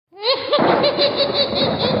The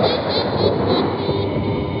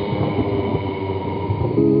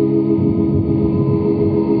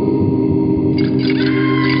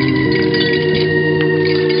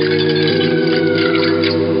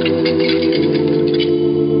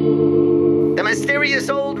Mysterious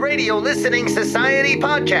Old Radio Listening Society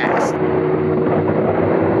podcast.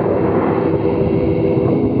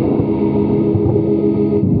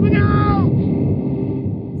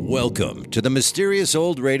 Welcome to the Mysterious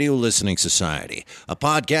Old Radio Listening Society, a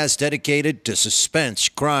podcast dedicated to suspense,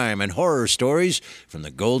 crime, and horror stories from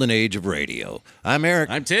the golden age of radio. I'm Eric.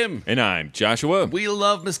 I'm Tim. And I'm Joshua. We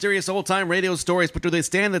love mysterious old-time radio stories, but do they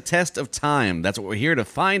stand the test of time? That's what we're here to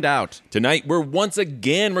find out. Tonight, we're once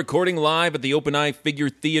again recording live at the Open Eye Figure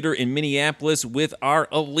Theater in Minneapolis with our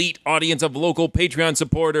elite audience of local Patreon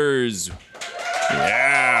supporters.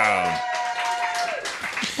 Yeah.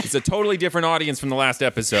 It's a totally different audience from the last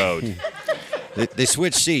episode. They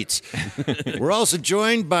switched seats. We're also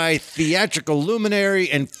joined by theatrical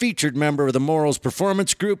luminary and featured member of the Morals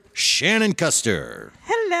Performance Group, Shanan Custer.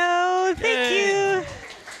 Hello, thank you.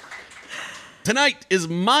 Tonight is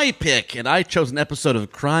my pick, and I chose an episode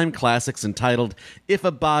of Crime Classics entitled If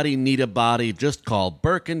a Body Need a Body, Just Call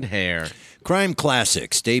Burke and Hare. Crime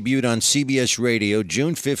Classics debuted on CBS Radio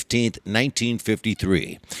June 15th,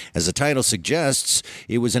 1953. As the title suggests,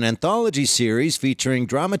 it was an anthology series featuring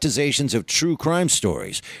dramatizations of true crime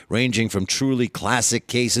stories, ranging from truly classic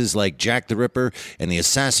cases like Jack the Ripper and the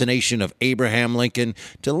assassination of Abraham Lincoln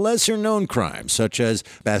to lesser-known crimes such as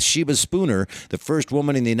Bathsheba Spooner, the first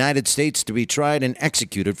woman in the United States to be tried and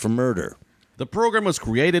executed for murder. The program was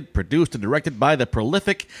created, produced, and directed by the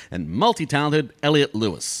prolific and multi-talented Elliott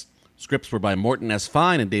Lewis. Scripts were by Morton S.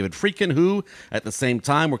 Fine and David Friedkin, who, at the same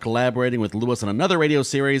time, were collaborating with Lewis on another radio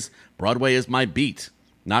series, Broadway is My Beat.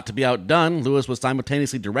 Not to be outdone, Lewis was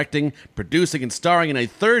simultaneously directing, producing, and starring in a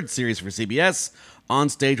third series for CBS, On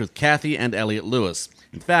Stage with Kathy and Elliott Lewis.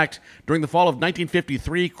 In fact, during the fall of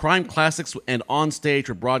 1953, Crime Classics and On Stage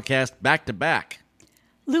were broadcast back-to-back.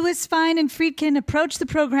 Lewis, Fine, and Friedkin approached the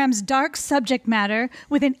program's dark subject matter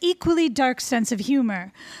with an equally dark sense of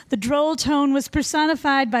humor. The droll tone was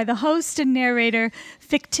personified by the host and narrator,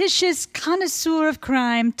 fictitious connoisseur of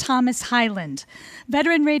crime, Thomas Hyland.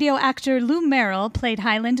 Veteran radio actor Lou Merrill played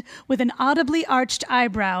Hyland with an audibly arched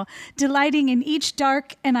eyebrow, delighting in each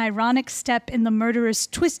dark and ironic step in the murderer's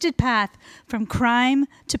twisted path from crime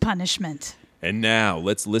to punishment. And now,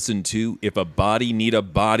 let's listen to If a Body Need a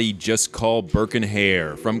Body, Just Call Burke and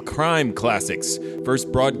Hare from Crime Classics,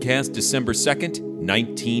 first broadcast December 2nd,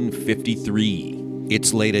 1953.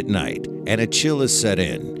 It's late at night, and a chill has set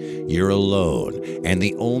in. You're alone, and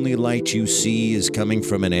the only light you see is coming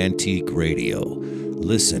from an antique radio.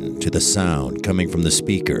 Listen to the sound coming from the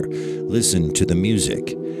speaker. Listen to the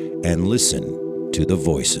music, and listen to the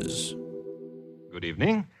voices. Good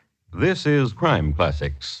evening. This is Crime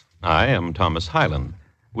Classics. I am Thomas Hyland,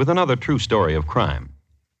 with another true story of crime.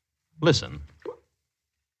 Listen.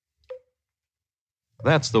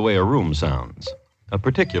 That's the way a room sounds. A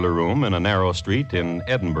particular room in a narrow street in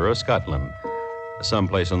Edinburgh, Scotland.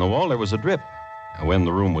 Someplace on the wall there was a drip. When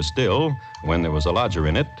the room was still, when there was a lodger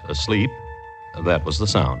in it, asleep, that was the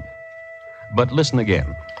sound. But listen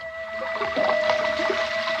again.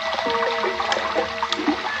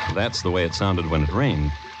 That's the way it sounded when it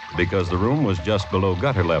rained, because the room was just below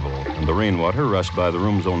gutter level, and the rainwater rushed by the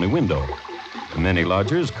room's only window. Many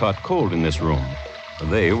lodgers caught cold in this room.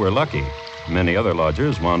 They were lucky. Many other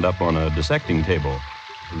lodgers wound up on a dissecting table.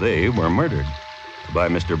 They were murdered. By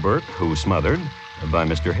Mr. Burke, who smothered, by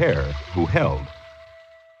Mr. Hare, who held.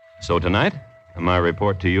 So tonight, my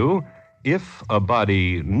report to you, if a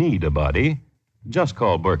body need a body, just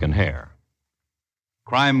call Burke and Hare.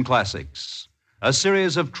 Crime Classics, a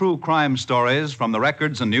series of true crime stories from the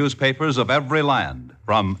records and newspapers of every land,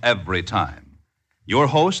 from every time. Your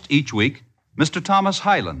host each week, Mr. Thomas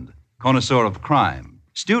Hyland, connoisseur of crime,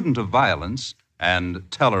 student of violence, and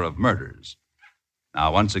teller of murders.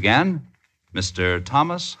 Now, once again, Mr.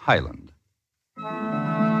 Thomas Hyland.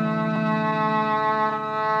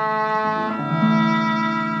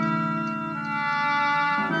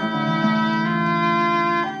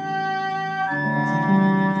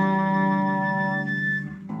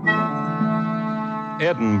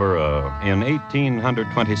 Edinburgh in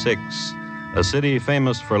 1826, a city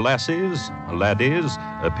famous for lassies, laddies,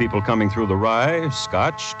 people coming through the rye,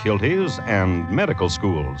 Scotch, kilties, and medical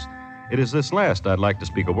schools. It is this last I'd like to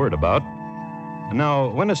speak a word about. Now,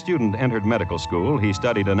 when a student entered medical school, he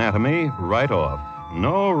studied anatomy right off.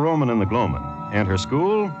 No Roman in the gloamin'. Enter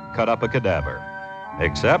school, cut up a cadaver.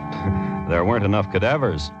 Except there weren't enough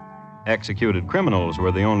cadavers. Executed criminals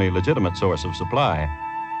were the only legitimate source of supply.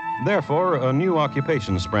 Therefore, a new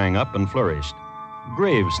occupation sprang up and flourished.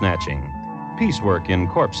 Grave snatching, piecework in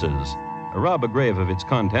corpses, rob a grave of its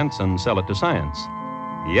contents and sell it to science.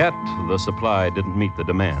 Yet, the supply didn't meet the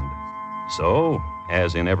demand. So,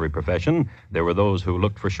 as in every profession, there were those who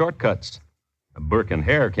looked for shortcuts. Burke and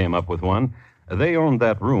Hare came up with one. They owned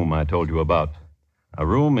that room I told you about. A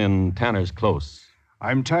room in Tanner's Close.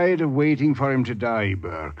 I'm tired of waiting for him to die,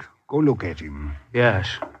 Burke. Go look at him. Yes.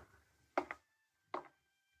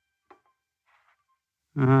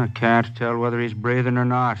 I can't tell whether he's breathing or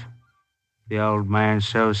not. The old man's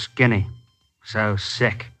so skinny, so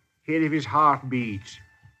sick. Hear if his heart beats.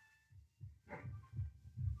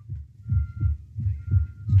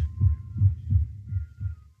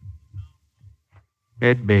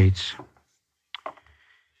 It beats.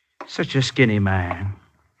 Such a skinny man.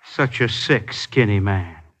 Such a sick, skinny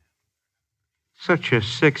man. Such a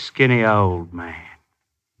sick, skinny old man.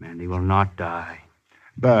 And he will not die.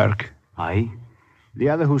 Burke. Aye? The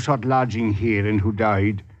other who sought lodging here and who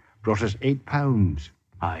died brought us £8.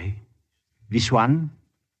 Aye? This one?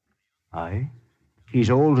 Aye? He's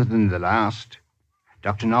older than the last.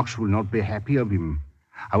 Dr. Knox will not be happy of him.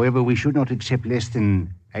 However, we should not accept less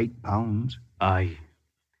than £8. Aye.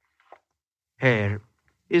 Hare.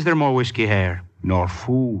 Is there more whiskey, Hare? Nor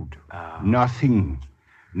food. Nothing.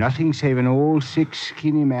 Nothing save an old, sick,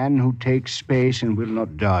 skinny man who takes space and will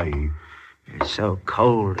not die. It's so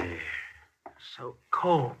cold here. So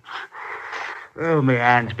cold. Oh, my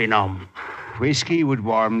hands be numb. Whiskey would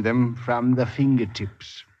warm them from the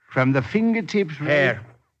fingertips. From the fingertips... Hare.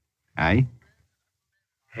 Aye?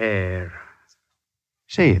 Hare.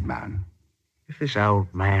 Say it, man. If this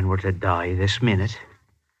old man were to die this minute...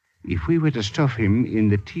 If we were to stuff him in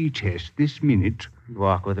the tea chest this minute...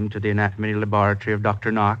 Walk with him to the anatomy laboratory of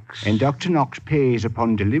Dr. Knox... And Dr. Knox pays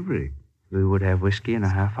upon delivery... We would have whiskey in a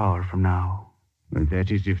half hour from now. Well,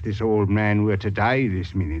 that is if this old man were to die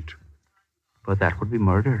this minute. But that would be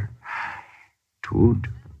murder. Twould.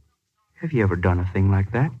 Have you ever done a thing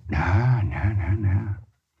like that? No.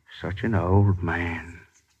 Such an old man.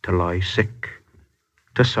 To lie sick.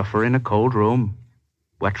 To suffer in a cold room.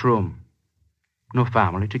 Wet room. No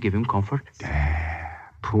family to give him comfort.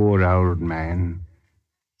 Poor old man.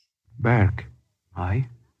 Burke. Aye?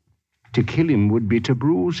 To kill him would be to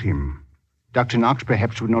bruise him. Dr. Knox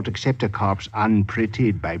perhaps would not accept a corpse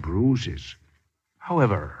unprettied by bruises.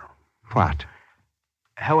 However... What?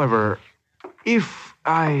 However, if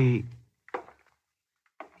I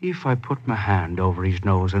put my hand over his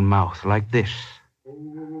nose and mouth like this...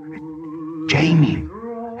 Jamie,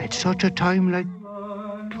 at such a time like...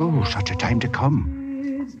 Oh, such a time to come.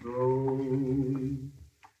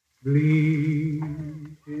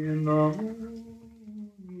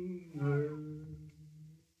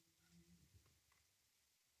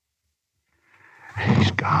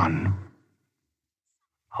 He's gone.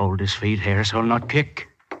 Hold his feet, Hare, so he'll not kick.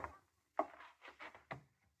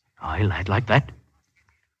 Aye, lad, like that.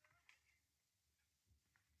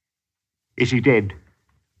 Is he dead?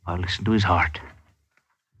 I'll listen to his heart.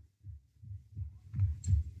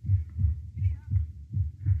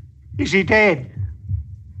 Is he dead?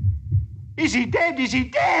 Is he dead? Is he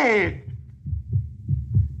dead?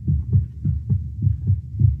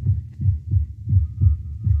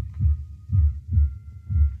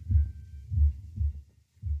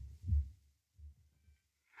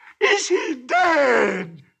 Is he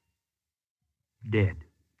dead? Dead.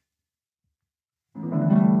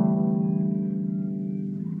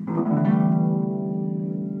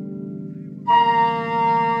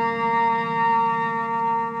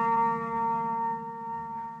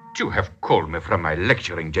 You have called me from my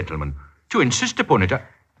lecturing, gentlemen. To insist upon it,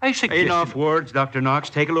 I suggest... Enough words, Dr.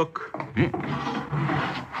 Knox. Take a look.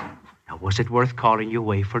 Now, was it worth calling you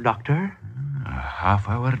away for, Doctor? A half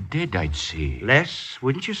hour dead, I'd say. Less,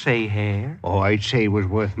 wouldn't you say, Hare? Oh, I'd say it was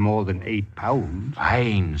worth more than £8.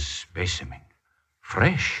 Fine specimen.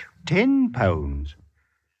 Fresh. £10.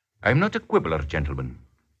 I'm not a quibbler, gentlemen.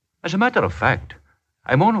 As a matter of fact,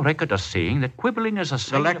 I'm on record as saying that quibbling is a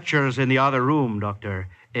sign The lecture's in the other room, Doctor.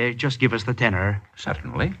 Just give us the tenor.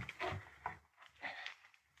 Certainly.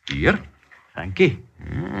 Here. Thank you.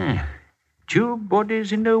 2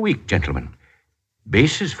 bodies in a week, gentlemen.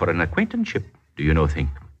 Basis for an acquaintanceship, do you know, think?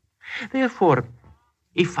 Therefore,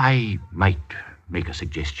 if I might make a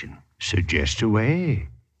suggestion. Suggest away.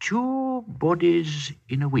 2 bodies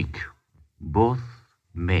in a week, both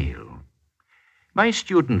male. My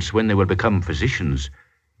students, when they will become physicians,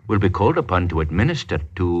 will be called upon to administer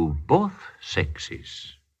to both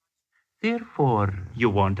sexes. Therefore...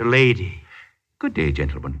 You want a lady. Good day,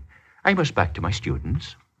 gentlemen. I must back to my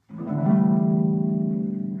students.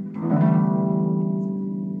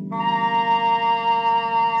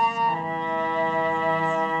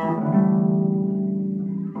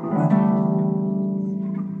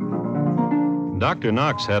 Dr.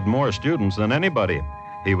 Knox had more students than anybody.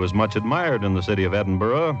 He was much admired in the city of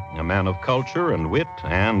Edinburgh, a man of culture and wit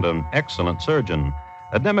and an excellent surgeon.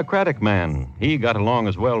 A democratic man, he got along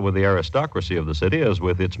as well with the aristocracy of the city as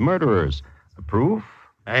with its murderers. The proof?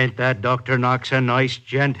 Ain't that Dr. Knox a nice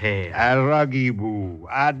gent here? A ruggy-boo,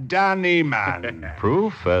 a danny man.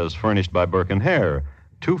 Proof, as furnished by Burke and Hare.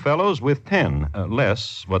 2 fellows with 10,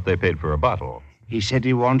 less what they paid for a bottle. He said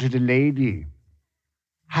he wanted a lady.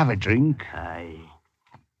 Have a drink. Aye.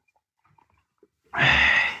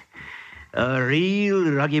 A real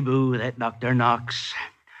ruggy-boo, that Dr. Knox.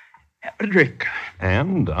 Have a drink.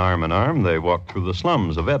 And, arm in arm, they walked through the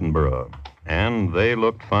slums of Edinburgh. And they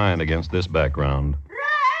looked fine against this background.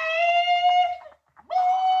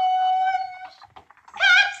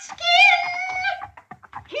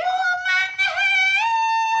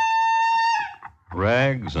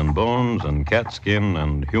 Rags and bones and cat skin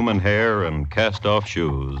and human hair and cast-off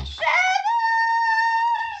shoes.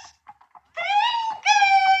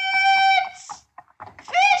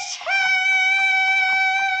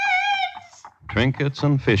 Trinkets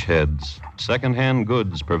and fish heads. Second-hand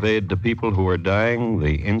goods purveyed to people who were dying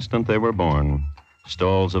the instant they were born.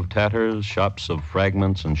 Stalls of tatters, shops of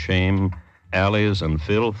fragments and shame, alleys and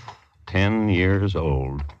filth, 10 years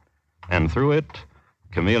old. And through it,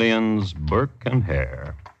 chameleons Burke and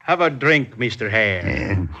Hare. Have a drink, Mr.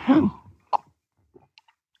 Hare.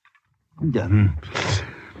 Done.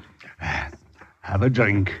 Have a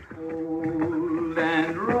drink.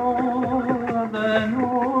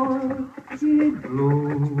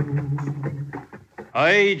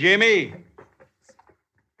 Aye, Jimmy.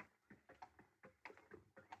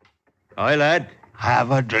 Aye, lad.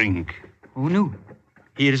 Have a drink. Oh, no.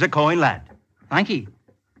 Here's a coin, lad. Thank you.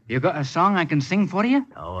 You got a song I can sing for you?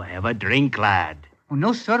 Oh, have a drink, lad. Oh,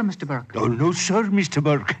 no, sir, Mr. Burke. Oh, no, sir, Mr.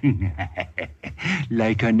 Burke.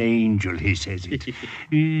 Like an angel, he says it.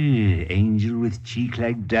 Angel with cheek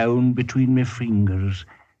like down between my fingers.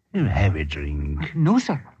 Have a drink. No,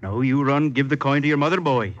 sir. No, you run, give the coin to your mother,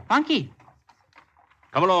 boy. Thank you.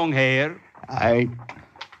 Come along, Hare. I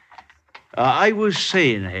was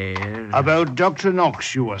saying, Hare... About Dr.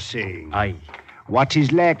 Knox, you were saying. Aye. What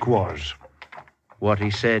his lack was. What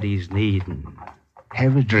he said he's needing.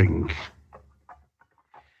 Have a drink.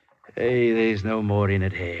 Hey, there's no more in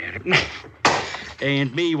it, Hare.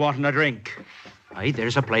 Ain't me wanting a drink. Aye,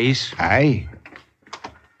 there's a place. Aye.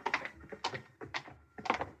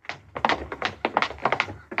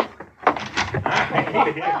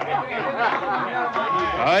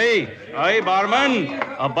 Aye, barman.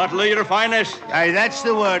 A bottle of your finest. Aye, that's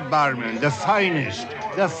the word, barman. The finest.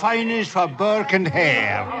 The finest for Burke and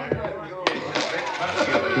Hare.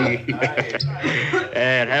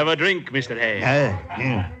 Have a drink, Mr. Hare.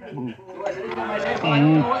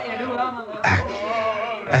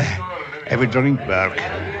 Have a drink, Burke.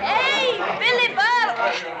 Hey, Billy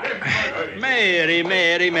Burke!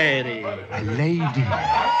 Mary. A lady.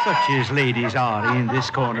 Such as ladies are in this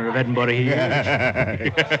corner of Edinburgh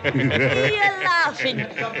here. You're laughing.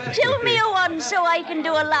 Tell me a one so I can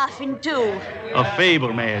do a laughing too. A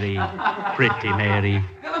fable, Mary. Pretty Mary.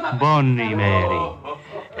 Bonny Mary.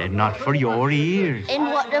 And not for your ears. And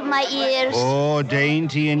what of my ears? Oh,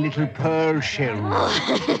 dainty and little pearl shells.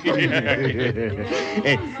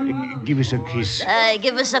 Give us a kiss.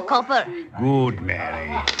 Give us a copper. Good, Mary.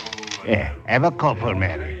 Have a copper,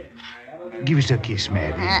 Mary. Give us a kiss,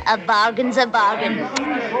 Mary. A bargain's a bargain.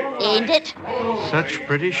 Ain't it? Such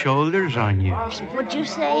pretty shoulders on you. What'd you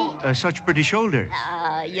say? Such pretty shoulders.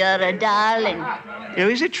 You're a darling. Now,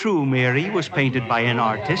 is it true Mary was painted by an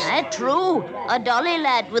artist? True. A dolly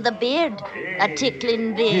lad with a beard. A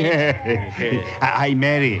tickling beard. Aye,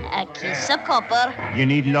 Mary. A kiss, a copper. You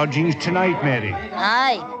need lodgings tonight, Mary.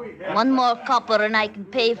 Aye. One more copper and I can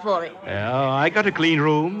pay for it. I got a clean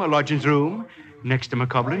room, a lodgings room. Next to my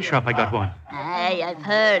cobbling shop, I got one. Aye, I've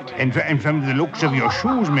heard. And from the looks of your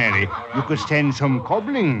shoes, Mary, you could stand some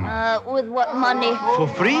cobbling. With what money? For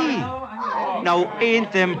free. Now,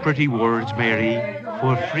 ain't them pretty words, Mary?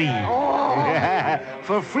 For free. Oh.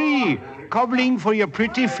 For free. Cobbling for your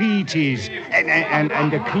pretty feeties.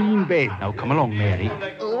 And a clean bed. Now, come along, Mary.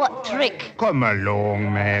 What trick? Come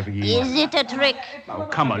along, Mary. Is it a trick? Now,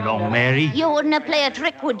 come along, Mary. You wouldn't play a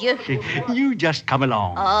trick, would you? You just come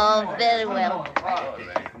along. Oh, very well.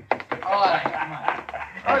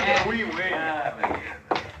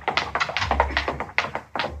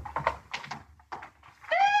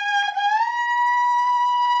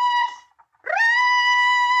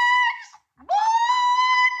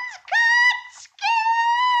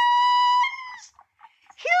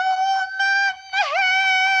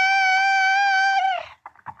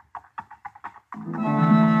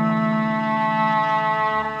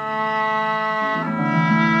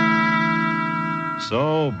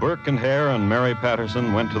 Burke and Hare and Mary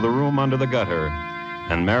Patterson went to the room under the gutter,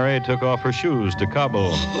 and Mary took off her shoes to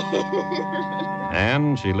cobble.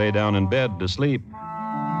 And she lay down in bed to sleep.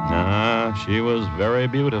 She was very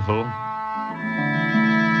beautiful.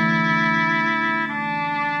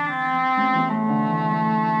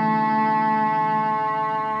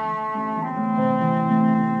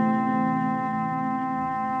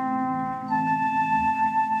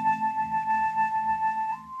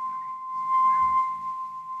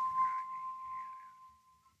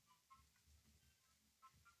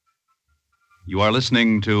 You are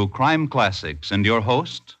listening to Crime Classics and your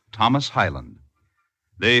host, Thomas Hyland.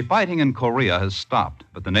 The fighting in Korea has stopped,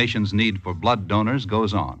 but the nation's need for blood donors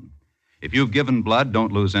goes on. If you've given blood,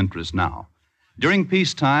 don't lose interest now. During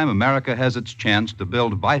peacetime, America has its chance to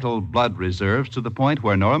build vital blood reserves to the point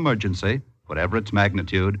where no emergency, whatever its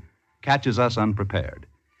magnitude, catches us unprepared.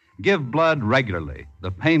 Give blood regularly,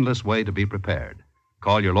 the painless way to be prepared.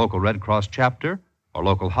 Call your local Red Cross chapter or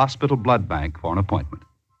local hospital blood bank for an appointment.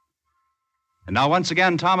 And now, once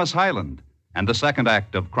again, Thomas Hyland and the second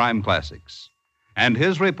act of Crime Classics, and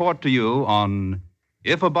his report to you on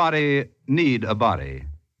If a Body Need a Body,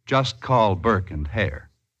 Just Call Burke and Hare.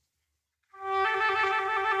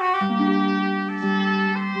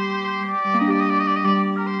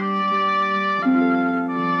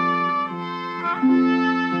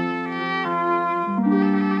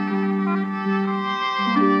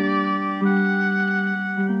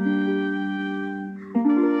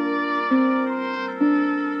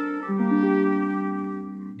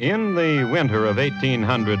 In the winter of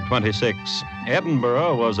 1826,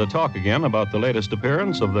 Edinburgh was a-talk again about the latest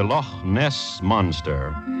appearance of the Loch Ness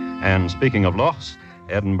Monster. And speaking of lochs,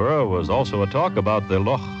 Edinburgh was also a-talk about the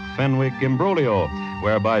Loch Fenwick imbroglio,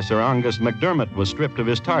 whereby Sir Angus MacDermot was stripped of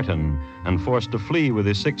his tartan and forced to flee with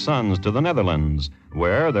his 6 sons to the Netherlands,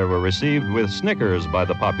 where they were received with snickers by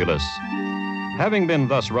the populace. Having been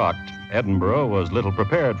thus rocked, Edinburgh was little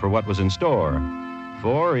prepared for what was in store.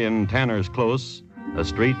 For in Tanner's Close, a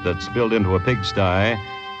street that spilled into a pigsty,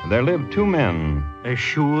 there lived 2 men. As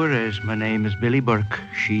sure as my name is Billy Burke,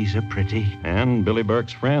 she's a pretty. And Billy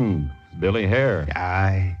Burke's friend, Billy Hare.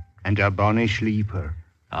 Aye, and a bonny sleeper.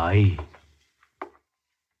 Aye.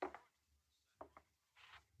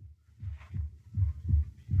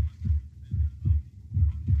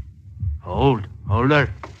 Hold her.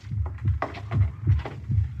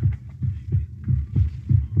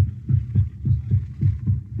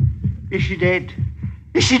 Is she dead?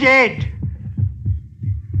 Is she dead?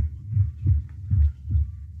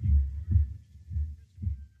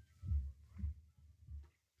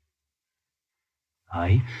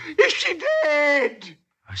 Aye. Is she dead?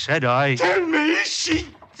 I said aye. Tell me, is she...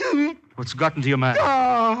 What's gotten to you, man?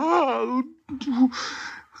 Oh,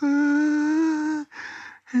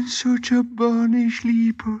 and such a bonny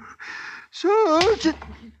sleeper. Such a...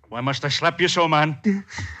 Why must I slap you so, man?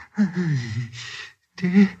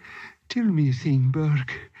 Tell me a thing,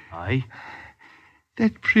 Burke. Aye.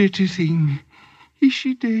 That pretty thing, is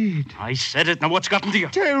she dead? I said it. Now what's gotten to you?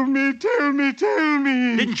 Tell me.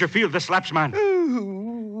 Didn't you feel the slaps, man?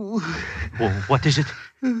 Oh, what is it?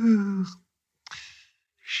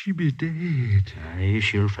 She be dead. Aye,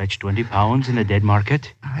 she'll fetch 20 pounds in a dead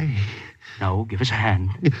market. Aye. Now, give us a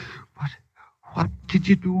hand. What did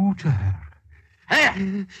you do to her?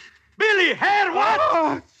 Hare! Billy, Hare,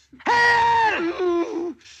 what? Hare!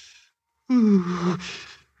 Oh,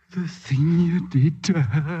 the thing you did to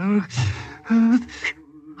her.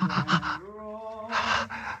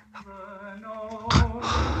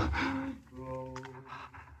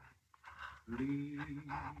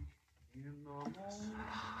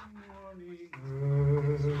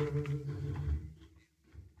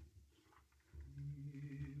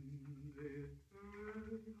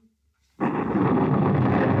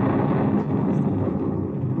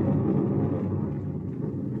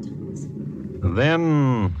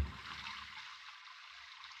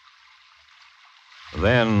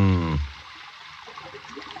 Then,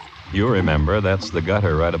 you remember, that's the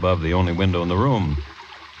gutter right above the only window in the room.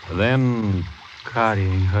 Then,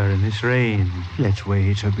 carrying her in this rain. Let's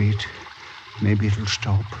wait a bit. Maybe it'll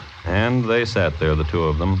stop. And they sat there, the 2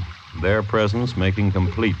 of them, their presence making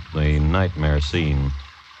complete the nightmare scene.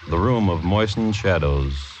 The room of moistened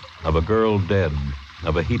shadows, of a girl dead,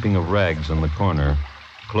 of a heaping of rags in the corner,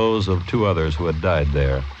 clothes of 2 others who had died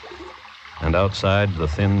there. And outside, the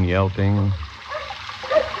thin yelping.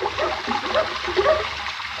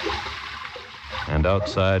 And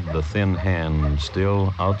outside, the thin hand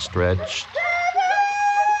still outstretched.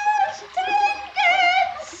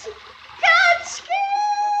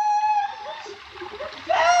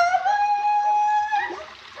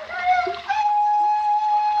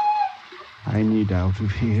 I need out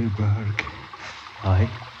of here, Burke. Aye.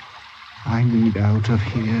 I need out of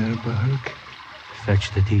here, Burke.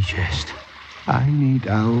 Fetch the tea chest. I need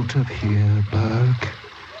out of here, Burke.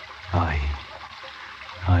 Aye.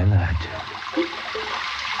 Aye, lad.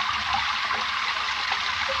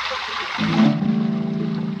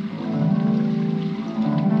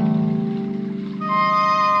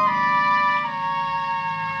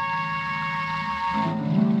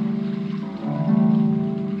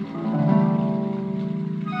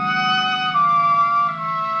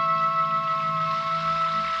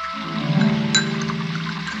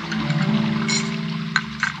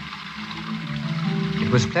 It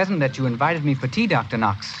was pleasant that you invited me for tea, Dr.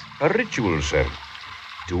 Knox. A ritual, sir.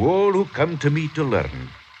 To all who come to me to learn.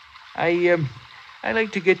 I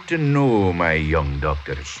like to get to know my young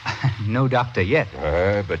doctors. No doctor yet.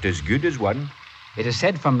 But as good as one. It is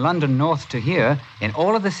said from London north to here, in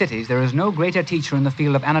all of the cities, there is no greater teacher in the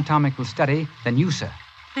field of anatomical study than you, sir.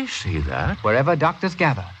 They say that? Wherever doctors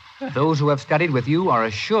gather, those who have studied with you are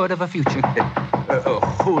assured of a future.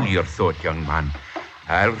 Hold your thought, young man.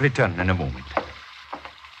 I'll return in a moment.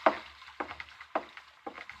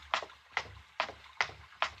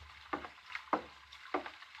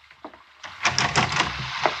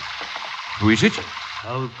 Who is it?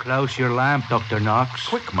 How close your lamp, Dr. Knox.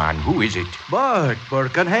 Quick, man, who is it?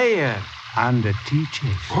 Burke and Hare. And the tea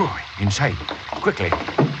chest. Oh, inside. Quickly.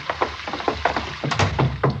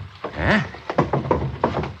 Huh?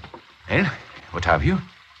 Well, what have you?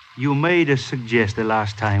 You made us suggest the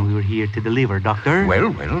last time we were here to deliver, Doctor.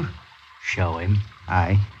 Well. Show him.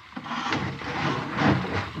 Aye.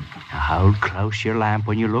 Now hold close your lamp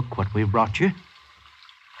when you look what we've brought you.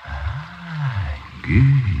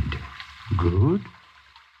 Good. Good?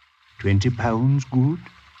 £20 good?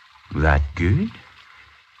 That good?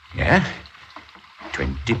 Yeah.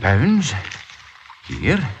 £20.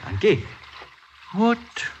 Here. Thank you.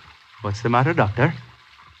 What's the matter, Doctor?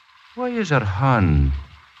 Why is her hand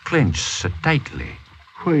clenched so tightly?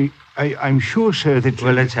 Why, I'm sure, sir, that...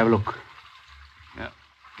 Well, let's have a look.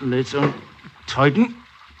 Let's tighten.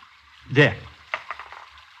 There.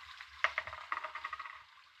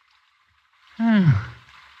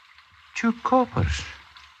 2 coppers.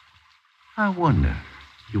 I wonder.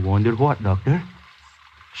 You wonder what, Doctor?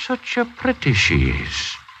 Such a pretty she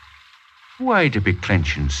is. Why to be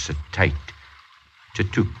clenching so tight to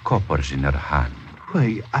 2 coppers in her hand?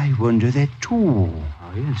 Why, I wonder that too.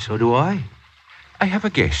 Oh, yeah, so do I. I have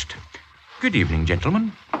a guest. Good evening,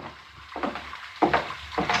 gentlemen.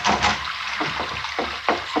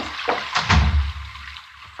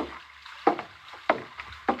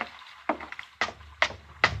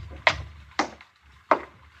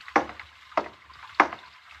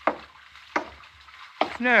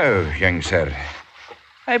 Now, young sir,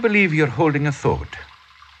 I believe you're holding a thought.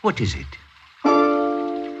 What is it?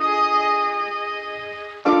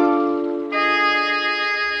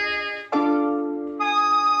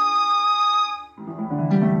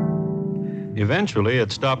 Eventually,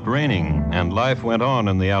 it stopped raining, and life went on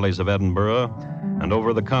in the alleys of Edinburgh, and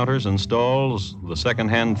over the counters and stalls, the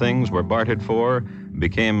second-hand things were bartered for,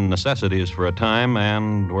 became necessities for a time,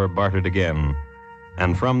 and were bartered again.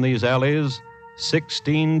 And from these alleys,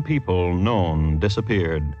 16 people known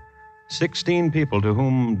disappeared. 16 people to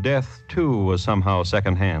whom death, too, was somehow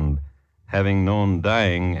second-hand, having known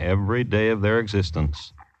dying every day of their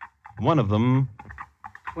existence. One of them...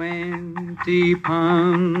 20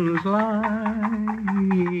 pounds lie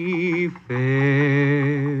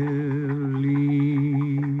fairly.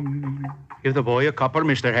 Give the boy a copper,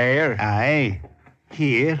 Mr. Hare. Aye.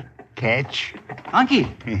 Here, catch. Unky.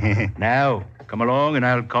 Now, come along and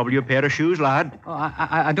I'll cobble you a pair of shoes, lad. Oh,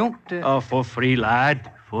 I don't... Oh, for free,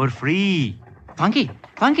 lad. For free. Funky.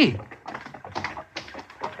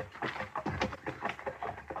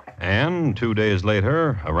 And 2 days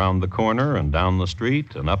later, around the corner and down the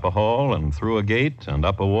street and up a hall and through a gate and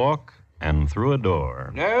up a walk and through a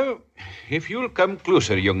door. Now, if you'll come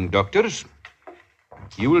closer, young doctors,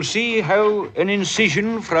 you will see how an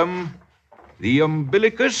incision from the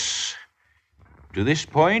umbilicus to this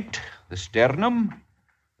point, the sternum,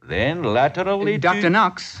 then laterally Dr.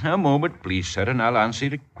 Knox. A moment, please, sir, and I'll answer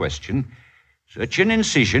the question. Such an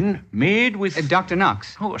incision made with... Dr.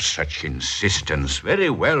 Knox. Oh, such insistence. Very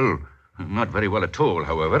well. Not very well at all,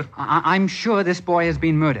 however. I'm sure this boy has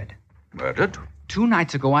been murdered. Murdered? 2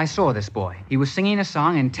 nights ago, I saw this boy. He was singing a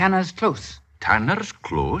song in Tanner's Close. Tanner's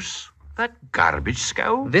Close? That garbage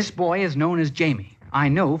scow? This boy is known as Jamie. I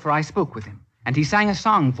know, for I spoke with him. And he sang a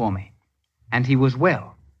song for me. And he was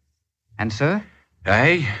well. And, sir?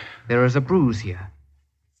 Aye? There is a bruise here.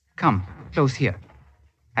 Come, close here.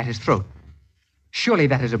 At his throat. Surely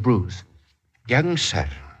that is a bruise. Young sir,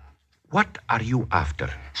 what are you after?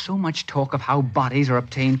 So much talk of how bodies are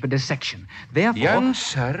obtained for dissection. Therefore... Young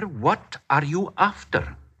sir, what are you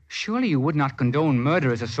after? Surely you would not condone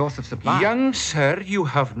murder as a source of supply. Young sir, you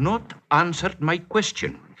have not answered my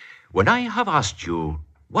question. When I have asked you,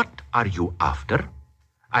 what are you after?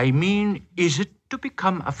 I mean, is it to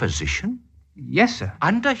become a physician? Yes, sir.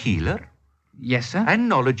 And a healer? Yes, sir. And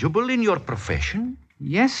knowledgeable in your profession?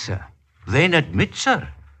 Yes, sir. Then admit, sir,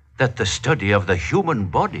 that the study of the human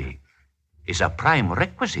body is a prime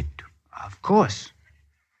requisite. Of course.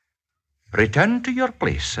 Return to your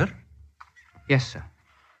place, sir. Yes, sir.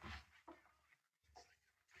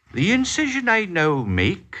 The incision I now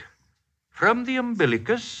make from the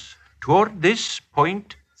umbilicus toward this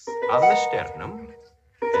point on the sternum,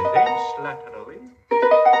 and thence laterally.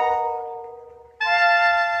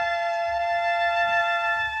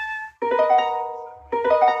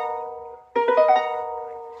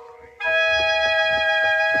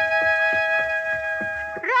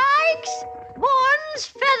 Rags, bones,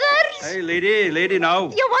 feathers. Hey, lady now.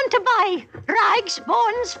 You want to buy rags,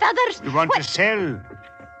 bones, feathers? You want to sell?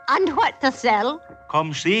 And what to sell?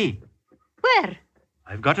 Come see. Where?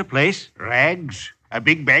 I've got a place. Rags. A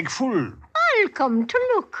big bag full. I'll come to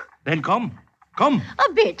look. Then come. Come.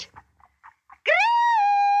 A bit.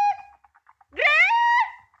 Grey!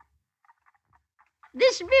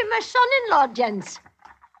 This be my son-in-law, gents.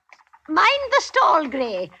 Mind the stall,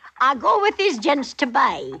 Grey. I'll go with these gents to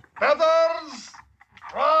buy. Feathers,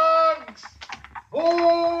 rags,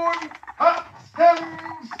 bone, hot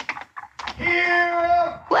stems,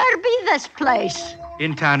 here. Where be this place?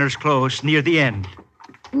 In Tanner's Close, near the end.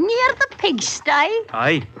 Near the pigsty?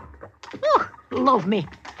 Aye. Oh, love me.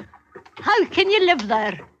 How can you live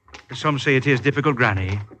there? Some say it is difficult,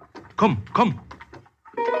 Granny. Come.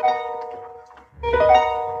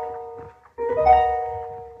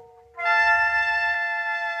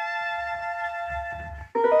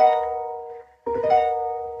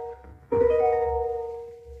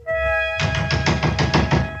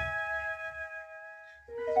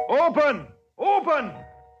 Open!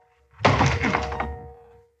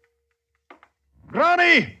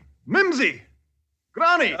 Granny! Mimsy!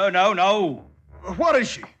 Granny! No. What is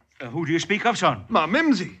she? Who do you speak of, son? Ma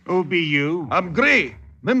Mimsy. Who be you? I'm Gray,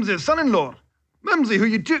 Mimsy's son-in-law. Mimsy, who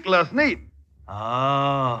you took last night.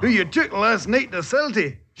 Ah. Who you took last night to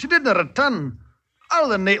Celty. She didn't return. All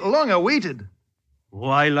the night long I waited.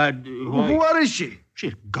 Why, lad? Where is she?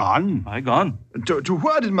 She's gone. Aye, gone. To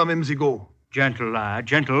where did my Mimsy go? Gentle, lad,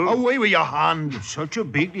 gentle. Away with your hand. Such a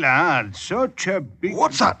big lad. Such a big...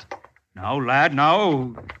 What's that? Now, lad,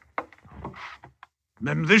 now.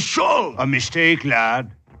 Mimsy's shawl. A mistake,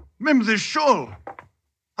 lad. Mimsy's shawl.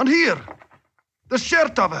 And here, the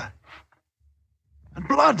shirt of her. And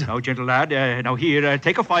blood. Now, gentle lad, now here,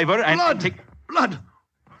 take a fiver and... Blood.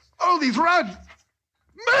 All these rags.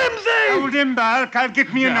 Mimsy! Hold him back. I'll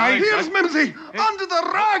get me a knife. Here's Mimsy. Under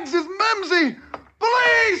the rags is Mimsy.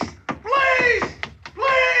 Please! Please!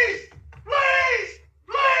 Please! Please!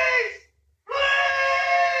 Please! Please!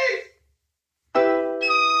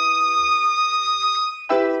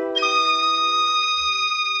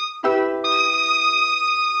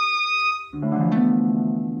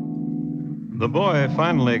 The boy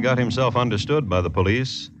finally got himself understood by the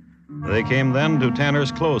police. They came then to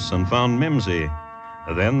Tanner's Close and found Mimsy.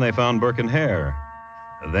 Then they found Burke and Hare.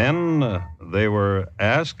 Then they were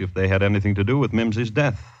asked if they had anything to do with Mimsy's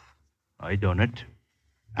death. I done it.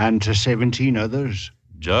 And to 17 others.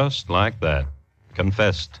 Just like that.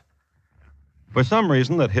 Confessed. For some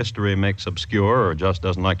reason that history makes obscure or just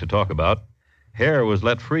doesn't like to talk about, Hare was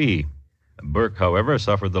let free. Burke, however,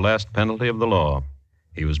 suffered the last penalty of the law.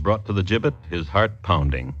 He was brought to the gibbet, his heart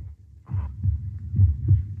pounding.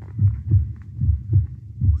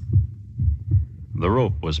 The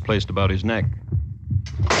rope was placed about his neck.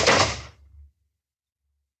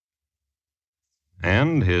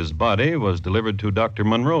 And his body was delivered to Dr.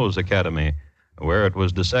 Monroe's academy, where it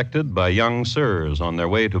was dissected by young sirs on their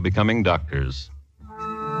way to becoming doctors.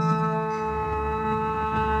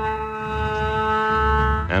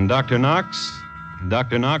 And Dr.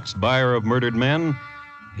 Knox, buyer of murdered men,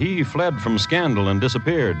 he fled from scandal and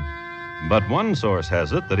disappeared. But one source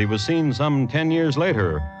has it that he was seen some 10 years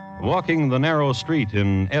later, walking the narrow street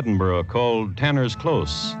in Edinburgh called Tanner's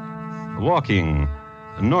Close, walking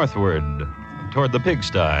northward toward the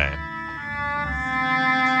pigsty.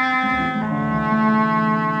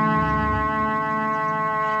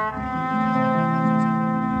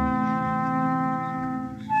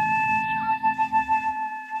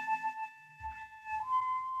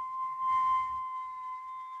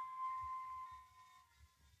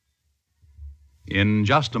 In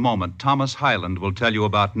just a moment, Thomas Hyland will tell you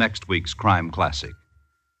about next week's crime classic.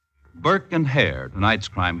 Burke and Hare, tonight's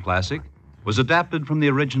crime classic, was adapted from the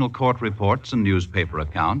original court reports and newspaper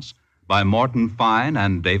accounts by Morton Fine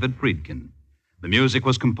and David Friedkin. The music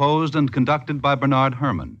was composed and conducted by Bernard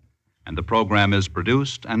Herrmann, and the program is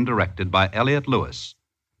produced and directed by Elliott Lewis.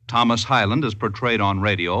 Thomas Hyland is portrayed on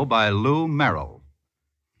radio by Lou Merrill.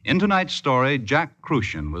 In tonight's story, Jack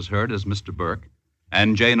Crucian was heard as Mr. Burke,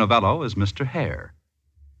 and Jay Novello as Mr. Hare.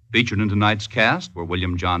 Featured in tonight's cast were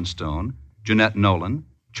William Johnstone, Jeanette Nolan,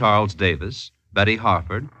 Charles Davis, Betty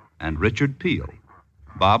Harford, and Richard Peel.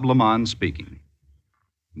 Bob Lamont speaking.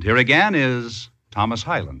 And here again is Thomas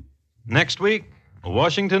Hyland. Next week,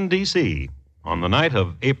 Washington, D.C., on the night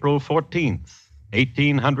of April 14th,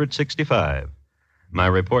 1865. My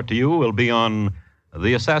report to you will be on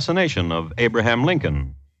the assassination of Abraham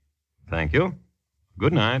Lincoln. Thank you.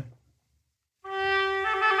 Good night.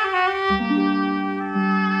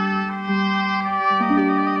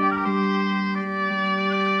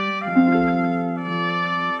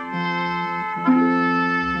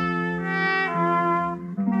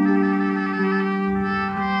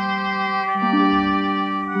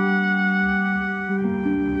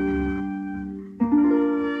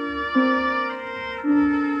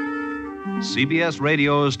 CBS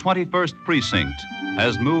Radio's 21st Precinct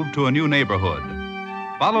has moved to a new neighborhood.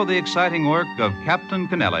 Follow the exciting work of Captain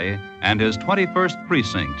Kennelly and his 21st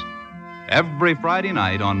Precinct every Friday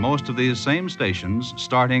night on most of these same stations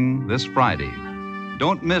starting this Friday.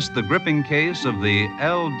 Don't miss the gripping case of the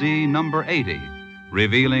LD number 80,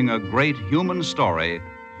 revealing a great human story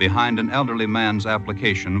behind an elderly man's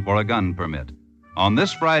application for a gun permit on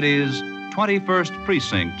this Friday's 21st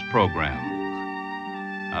Precinct program.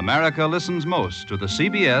 America listens most to the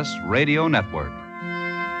CBS Radio Network.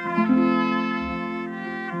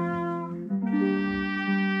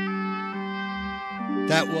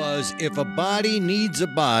 That was If a Body Needs a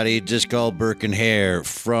Body, just called Burke and Hare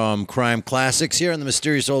from Crime Classics here on the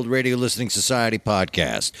Mysterious Old Radio Listening Society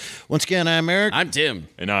podcast. Once again, I'm Eric. I'm Tim.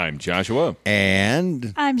 And I'm Joshua.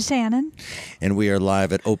 And I'm Shannon. And we are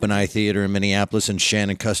live at Open Eye Theater in Minneapolis, and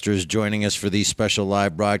Shanan Custer is joining us for these special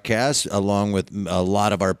live broadcasts, along with a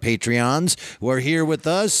lot of our Patreons who are here with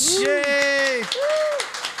us. Yay!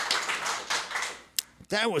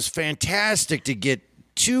 That was fantastic to get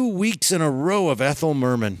 2 weeks in a row of Ethel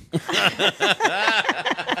Merman.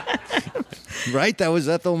 Right? That was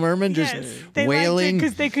Ethel Merman just they wailing.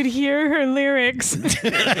 Because they could hear her lyrics through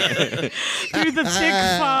the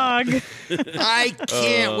thick fog. I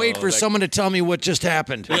can't wait for someone to tell me what just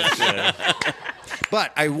happened.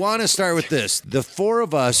 But I want to start with this. The four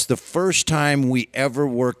of us, the first time we ever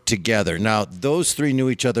worked together. Now, those three knew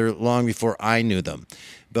each other long before I knew them.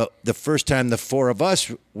 But the first time the four of us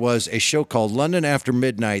was a show called London After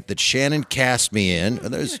Midnight that Shanan cast me in. Oh,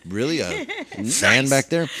 there's really a fan back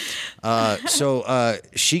there. So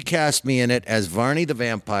she cast me in it as Varney the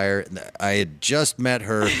Vampire. I had just met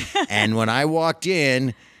her, and when I walked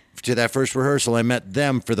in to that first rehearsal, I met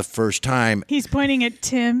them for the first time. He's pointing at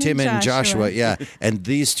Tim and Joshua, yeah. And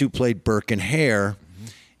these two played Burke and Hare.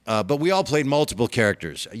 But we all played multiple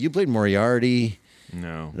characters. You played Moriarty.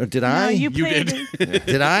 No. Did I? You did.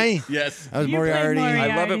 Did I? Yes. I was You Moriarty. played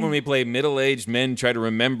I love it when we play middle-aged men try to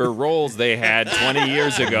remember roles they had 20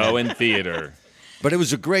 years ago in theater. But it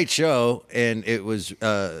was a great show, and it was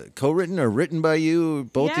co-written or written by you,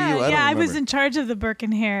 both of you? I don't I remember. was in charge of the Burke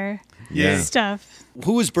and Hare stuff.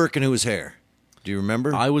 Who was Burke and who was Hare? Do you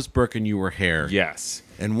remember? I was Burke and you were Hare. Yes.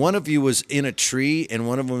 And one of you was in a tree, and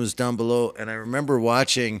one of them was down below. And I remember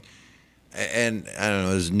watching, and I don't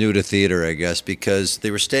know, it was new to theater, I guess, because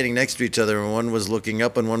they were standing next to each other, and one was looking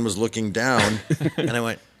up and one was looking down. And I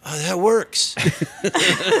went, oh, that works.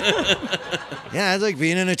 Yeah, it's like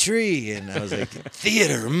being in a tree. And I was like,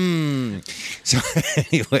 theater, So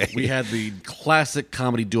anyway. We had the classic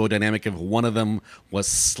comedy duo dynamic of one of them was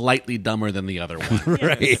slightly dumber than the other one.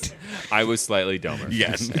 Right. I was slightly dumber.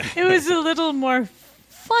 Yes. It was a little more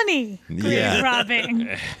funny grave Yeah. robbing.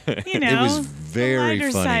 You know, It was very the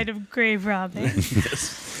lighter funny. side of grave robbing.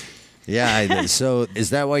 Yeah, so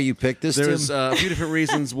is that why you picked this, There's Tim? a few different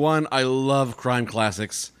reasons. One, I love crime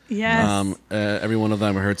classics. Yes. Every one of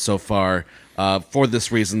them I've heard so far. For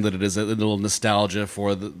this reason, that it is a little nostalgia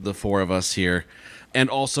for the four of us here. And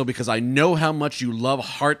also because I know how much you love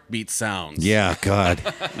heartbeat sounds. Yeah, God.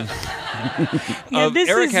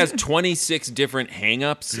 Eric has 26 different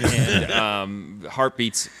hang-ups and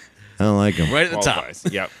heartbeats. I don't like them. Right at the top. qualifies.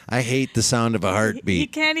 Yep. I hate the sound of a He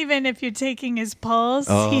heartbeat. can't even, if you're taking his pulse,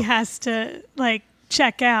 Oh. he has to, like,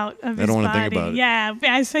 check out of his I don't want to body. think about it. Yeah,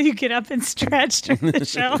 I saw you get up and stretch during the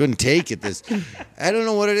show. Couldn't take it. I don't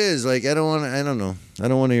know what it is. Like, I don't know. I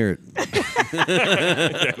don't want to hear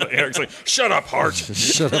it. Eric's like, shut up, Hart.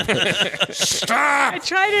 Shut up. Stop. I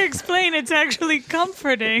try to explain it's actually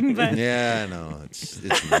comforting, but Yeah, I know. It's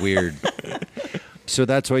weird. So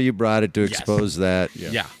that's why you brought it to expose that.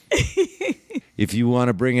 Yeah. If you want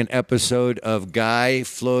to bring an episode of guy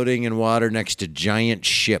floating in water next to giant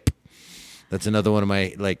ship, that's another one of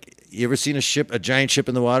my, like, you ever seen a giant ship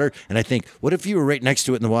in the water? And I think, what if you were right next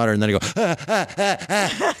to it in the water and then I go, I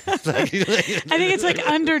think it's like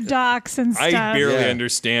under docks and stuff. I barely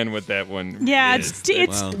understand what that one Yeah, is.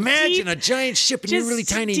 it's imagine a giant ship and you're really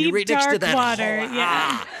tiny and you're right next to that water.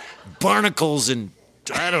 Yeah. barnacles and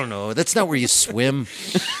I don't know. That's not where you swim.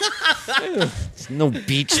 There's no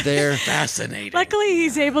beach there. Fascinating. Luckily,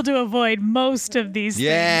 he's able to avoid most of these things.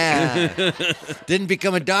 Yeah. Didn't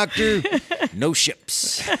become a doctor. No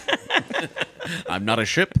ships. I'm not a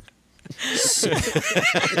ship.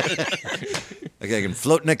 Okay, I can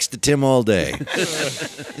float next to Tim all day.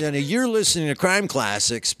 Now, you're listening to Crime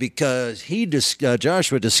Classics because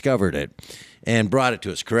Joshua discovered it and brought it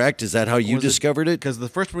to us, correct? Is that how you discovered it? Because the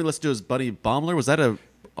first one we listened to was Buddy Baumler. Was that a...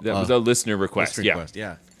 That was a listener request. Listener request,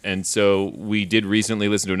 yeah. And so we did recently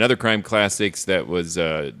listen to another Crime Classics that was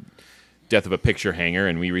Death of a Picture Hanger,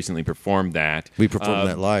 and we recently performed that. We performed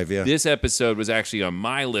that live, yeah. This episode was actually on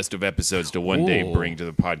my list of episodes to one day bring to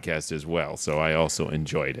the podcast as well, so I also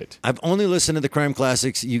enjoyed it. I've only listened to the Crime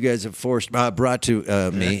Classics you guys have brought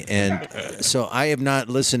to me, and so I have not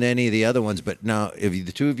listened to any of the other ones, but now, have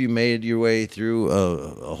the two of you made your way through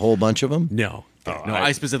a whole bunch of them? No.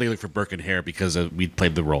 I specifically looked for Burke and Hare because we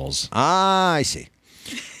played the roles. Ah, I see.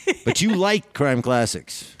 But you like Crime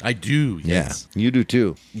Classics. I do, yes. Yeah, you do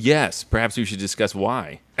too. Yes, perhaps we should discuss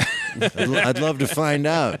why. I'd love to find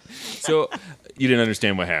out. So, you didn't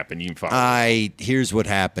understand what happened. You followed. Here's what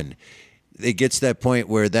happened. It gets to that point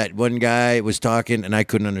where that one guy was talking and I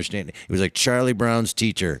couldn't understand it. It was like Charlie Brown's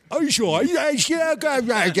teacher. And I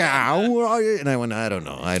went, I don't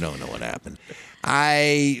know what happened.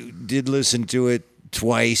 I did listen to it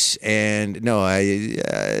twice, and no, I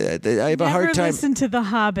have a hard time. Never listen to The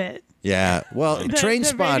Hobbit. Yeah, well, Train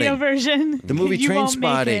Spotting. The radio version. The movie Train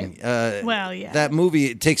Spotting. Well, yeah. That movie,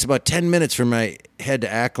 it takes about 10 minutes for my head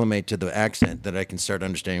to acclimate to the accent that I can start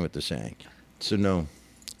understanding what they're saying. So no,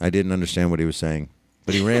 I didn't understand what he was saying,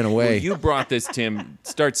 but he ran away. Well, you brought this, Tim.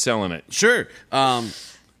 Start selling it. Sure.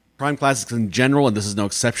 Crime Classics in general, and this is no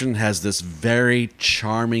exception, has this very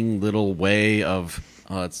charming little way of...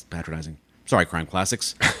 it's patronizing. Sorry, Crime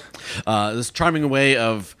Classics. This charming way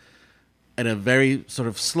of, at a very sort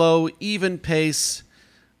of slow, even pace,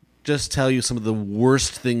 just tell you some of the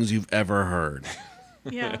worst things you've ever heard.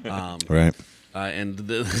 Yeah. Right. And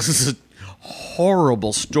this is a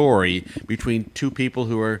horrible story between two people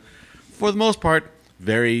who are, for the most part,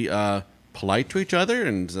 very polite to each other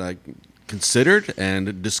and considered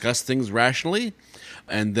and discuss things rationally.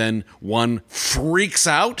 And then one freaks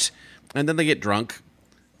out, and then they get drunk.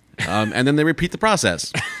 And then they repeat the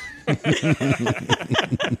process.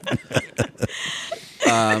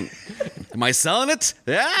 Am I selling it?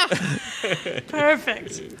 Yeah.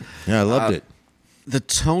 Perfect. Yeah, I loved it. The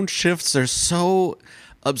tone shifts are so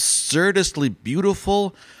absurdistly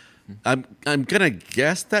beautiful. I'm gonna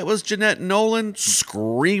guess that was Jeanette Nolan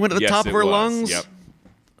screaming at the top of her lungs. Yep.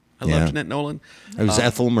 I love Jeanette Nolan. It was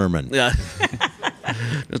Ethel Merman. Yeah.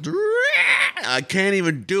 I can't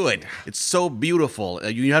even do it. It's so beautiful.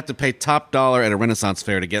 You have to pay top dollar at a Renaissance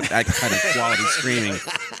fair to get that kind of quality screaming.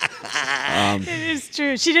 It is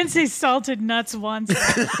true. She didn't say salted nuts once.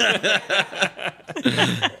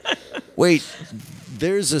 Wait,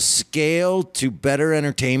 there's a scale to better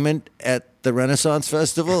entertainment at the Renaissance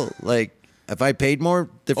Festival? Like, if I paid more,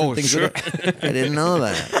 different things sure. would... I didn't know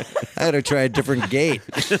that. I had to try a different gate.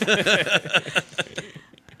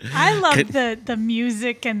 I love the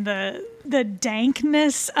music and the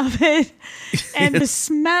dankness of it and the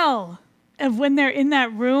smell of when they're in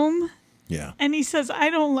that room. Yeah. And he says, I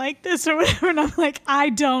don't like this or whatever. And I'm like,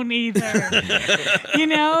 I don't either.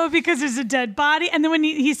 Because there's a dead body. And then when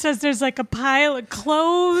he says there's like a pile of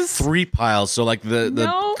clothes. 3 piles. So like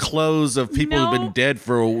the clothes of people who've been dead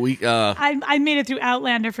for a week. I made it through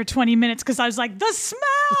Outlander for 20 minutes because I was like, the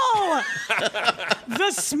smell!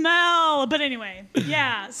 The smell! But anyway,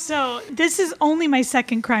 yeah. So this is only my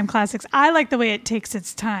second Crime Classics. I like the way it takes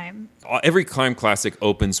its time. Every Crime Classic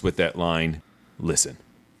opens with that line, listen.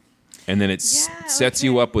 And then it sets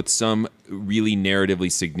you up with some really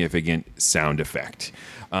narratively significant sound effect.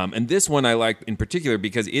 And this one I like in particular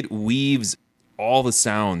because it weaves all the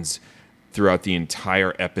sounds throughout the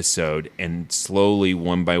entire episode, and slowly,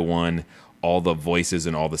 one by one, all the voices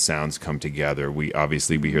and all the sounds come together. We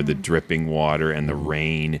hear the dripping water and the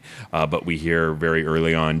rain, but we hear very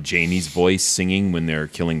early on Jamie's voice singing when they're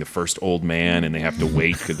killing the first old man, and they have to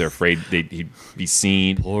wait because they're afraid he'd be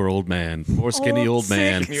seen. Poor old man. Poor skinny old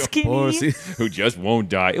man. Poor who just won't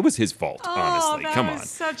die. It was his fault, honestly. That Come on. was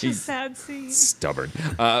such a sad scene. Stubborn.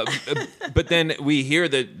 But then we hear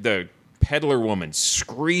the peddler woman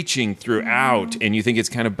screeching throughout, and you think it's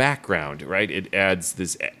kind of background, right? It adds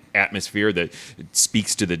this atmosphere that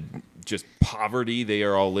speaks to the just poverty they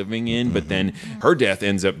are all living in, but then her death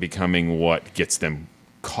ends up becoming what gets them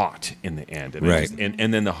caught in the end. And right.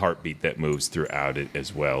 And then the heartbeat that moves throughout it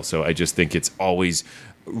as well. So I just think it's always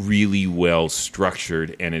really well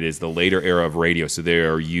structured, and it is the later era of radio, so they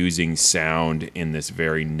are using sound in this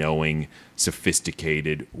very knowing,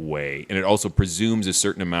 sophisticated way. And it also presumes a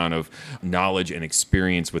certain amount of knowledge and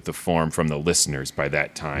experience with the form from the listeners by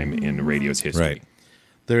that time in radio's history. Right.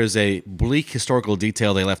 There is a bleak historical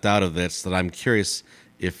detail they left out of this that I'm curious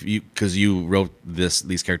if you, because you wrote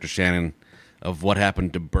these characters, Shanan, of what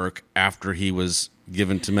happened to Burke after he was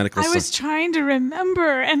given to medical. I was trying to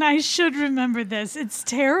remember, and I should remember this. It's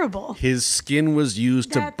terrible. His skin was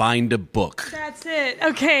used to bind a book. That's it.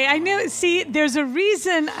 Okay, I knew. See, there's a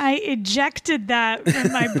reason I ejected that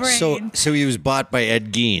from my brain. So he was bought by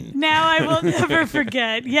Ed Gein. Now I will never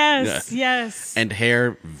forget. Yes, yes. And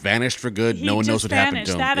Hare vanished for good. He no one knows just what happened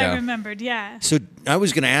to him. That I remembered, yeah. So I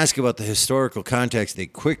was going to ask about the historical context. They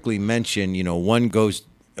quickly mention, one goes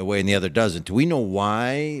away and the other doesn't. Do we know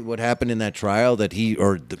why? What happened in that trial why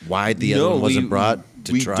the other one wasn't brought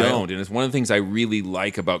to trial? We don't, and it's one of the things I really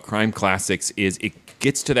like about crime classics is it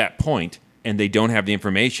gets to that point and they don't have the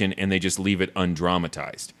information and they just leave it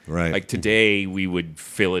undramatized. Right. Like today we would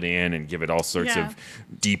fill it in and give it all sorts of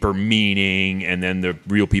deeper meaning, and then the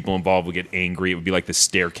real people involved would get angry. It would be like The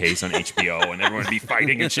Staircase on HBO, and everyone would be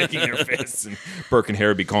fighting and shaking their fists, and Burke and Hare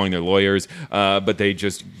would be calling their lawyers. But they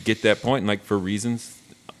just get that point, and like for reasons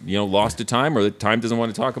lost to time, or the time doesn't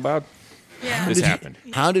want to talk about. Yeah. This happened.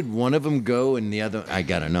 How did one of them go and the other? I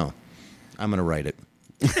gotta know. I'm gonna write it.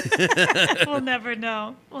 We'll never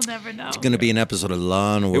know. It's gonna be an episode of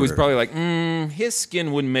Law and Order. It was probably like, his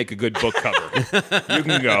skin wouldn't make a good book cover. You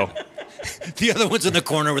can go. The other one's in the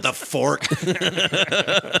corner with a fork.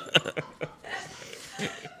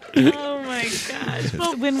 Oh my gosh.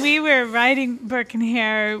 Well, when we were writing Burke and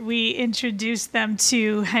Hare, we introduced them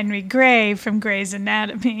to Henry Gray from Grey's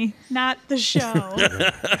Anatomy. Not the show,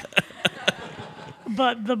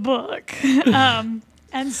 but the book.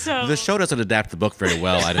 And so the show doesn't adapt the book very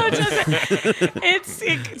well. I don't know. It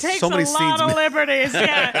takes so many a lot of liberties.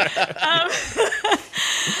 Yeah.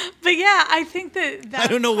 But yeah, I think that I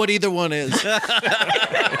don't know what either one is.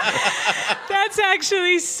 That's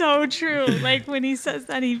actually so true. Like when he says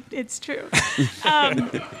that, it's true.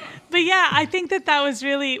 But yeah, I think that was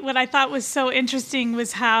really what I thought was so interesting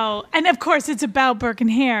was how, and of course it's about Burke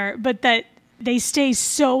and Hare, but that they stay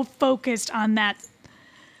so focused on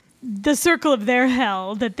the circle of their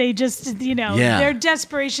hell that they just, their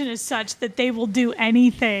desperation is such that they will do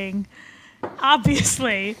anything,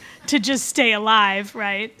 obviously, to just stay alive,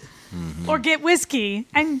 right? Mm-hmm. Or get whiskey,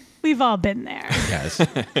 and we've all been there. Yes.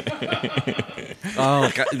 Oh,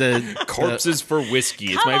 God, the Corpses for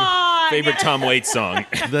Whiskey. It's my favorite Tom Waits song.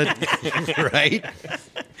 Right?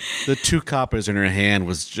 The 2 coppers in her hand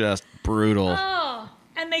was just brutal. Oh,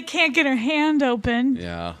 and they can't get her hand open.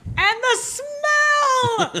 Yeah. And the smell!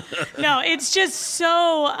 No, it's just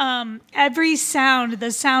so, every sound,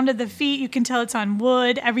 the sound of the feet, you can tell it's on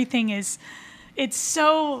wood. Everything is... It's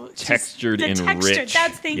so textured and rich.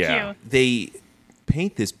 Thank you. They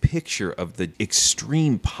paint this picture of the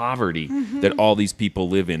extreme poverty that all these people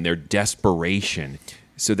live in, their desperation,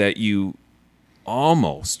 so that you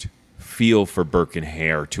almost feel for Burke and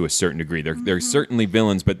Hare to a certain degree. They're certainly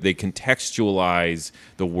villains, but they contextualize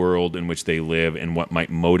the world in which they live and what might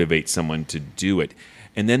motivate someone to do it.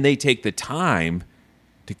 And then they take the time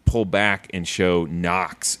to pull back and show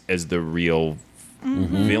Knox as the real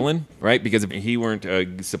villain, right? Because if he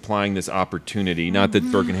weren't supplying this opportunity, not that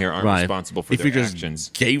Burke and Hare aren't responsible for their actions. If you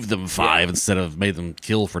just gave them 5 instead of made them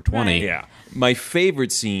kill for 20. Right. Yeah. My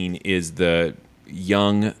favorite scene is the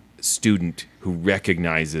young student who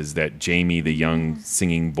recognizes that Jamie, the young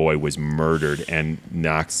singing boy, was murdered, and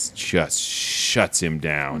Knox just shuts him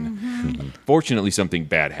down. Fortunately, something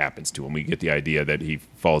bad happens to him. We get the idea that he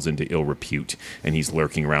falls into ill repute, and he's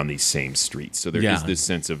lurking around these same streets. So there is this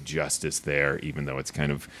sense of justice there, even though it's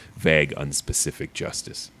kind of vague, unspecific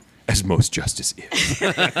justice, as most justice is.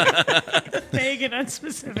 Vague and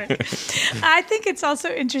unspecific. I think it's also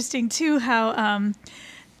interesting, too, how...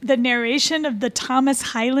 the narration of the Thomas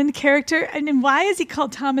Hyland character. I mean, why is he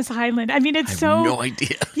called Thomas Hyland? I mean, it's I have no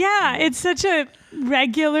idea. Yeah, it's such a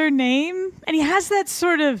regular name. And he has that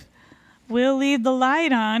sort of, we'll leave the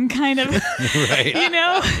light on kind of, Right. you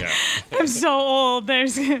know? Yeah. I'm so old.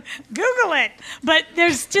 There's Google it. But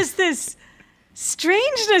there's just this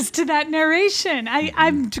strangeness to that narration.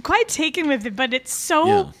 I'm quite taken with it, but it's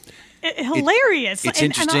so hilarious. It's And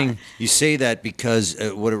interesting you say that because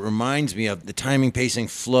what it reminds me of, the timing, pacing,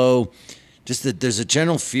 flow, just that there's a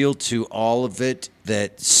general feel to all of it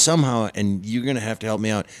that somehow, and you're going to have to help me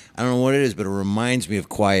out, I don't know what it is, but it reminds me of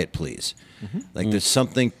Quiet Please. Like there's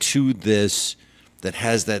something to this that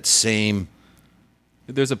has that same...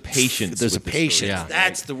 There's a patience. There's a with the patience. story. Yeah.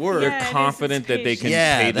 That's the word. They're confident that they can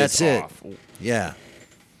Yeah, pay this that's it. off. Yeah.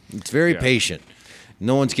 It's very patient.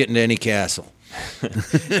 No one's getting to any castle.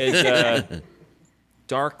 As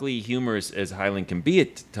darkly humorous as Hyland can be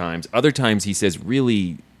at times, other times he says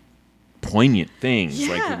really poignant things,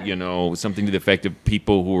 like, you know, something to the effect of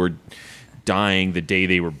people who are dying the day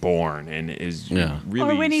they were born, and is really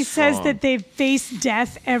or when he strong. says that they face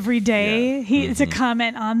death every day. It's a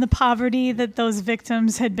comment on the poverty that those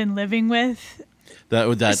victims had been living with. That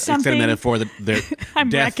Something- extended metaphor that I'm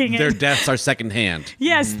wrecking it. their deaths are secondhand.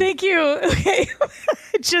 Yes, thank you. Okay,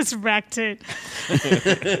 I just wrecked it.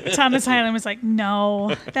 Thomas Hyland was like,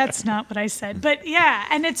 no, that's not what I said. But yeah,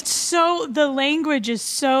 and it's so, the language is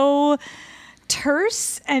so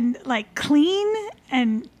terse and like clean,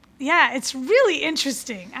 and yeah, it's really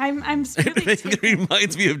interesting. I'm really It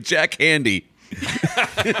reminds me of Jack Handy.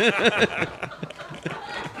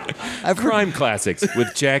 Crime Classics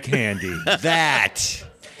with Jack Handy. That.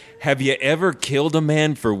 Have you ever killed a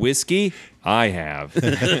man for whiskey? I have.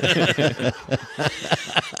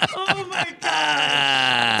 Oh my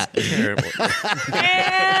God. Terrible.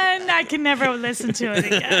 And I can never listen to it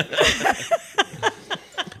again.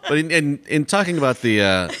 But in talking about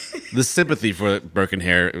the sympathy for Burke and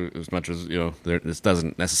Hare, as much as, you know, this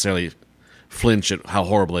doesn't necessarily flinch at how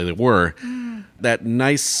horrible they were, that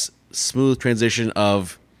nice, smooth transition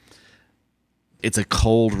of it's a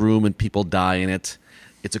cold room and people die in it.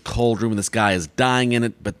 It's a cold room and this guy is dying in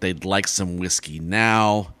it, but they'd like some whiskey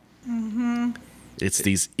now. Mm-hmm. It's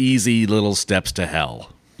these easy little steps to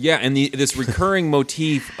hell. Yeah, and this recurring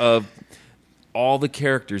motif of all the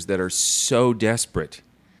characters that are so desperate,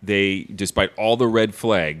 they, despite all the red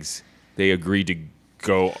flags, they agree to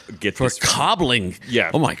go get For this cobbling.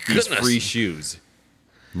 Yeah, Oh my these goodness. free shoes.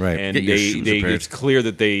 Right. And Get your shoes repaired. it's clear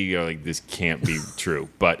that they are like, this can't be true.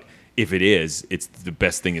 But if it is, it's the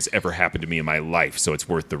best thing that's ever happened to me in my life, so it's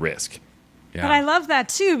worth the risk. Yeah. But I love that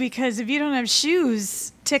too, because if you don't have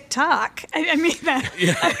shoes, TikTok. I mean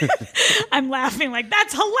that. I'm laughing like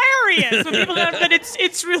that's hilarious. When people don't, but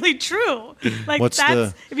it's really true. Like What's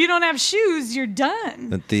that's if you don't have shoes, you're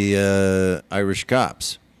done. At the Irish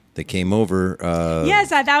cops that came over. Yes,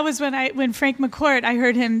 that was when Frank McCourt, I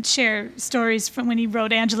heard him share stories from when he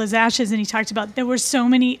wrote Angela's Ashes, and he talked about there were so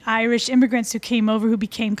many Irish immigrants who came over who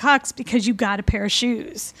became cops because you got a pair of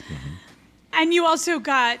shoes. Mm-hmm. And you also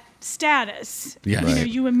got status. Yes. You know, Right.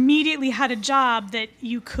 you immediately had a job that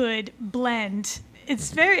you could blend.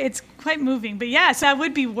 It's quite moving. But yes, that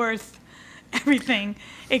would be worth everything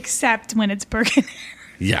except when it's Burke and Hare.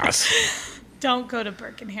 Yes. Don't go to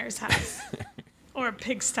Burke and Hare's house. Or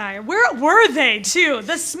Pigsty. Where were they, too?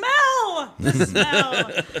 The smell! The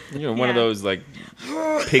smell. You know, one of those like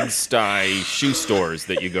pigsty shoe stores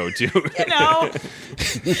that you go to. You know. In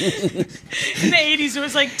the 80s, it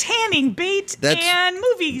was like tanning, bait, and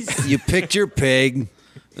movies. You picked your pig.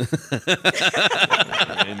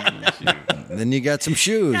 Then you got some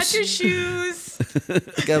shoes. Got your shoes.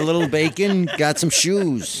 Got a little bacon, got some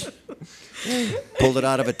shoes. Pulled it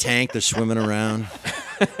out of a tank, they're swimming around.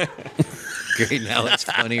 Great, now it's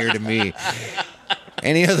funnier to me.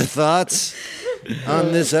 Any other thoughts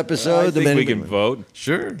on this episode? I think we can vote.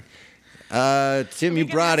 Sure. Tim, you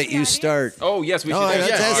brought it. You start. Oh, yes, we should.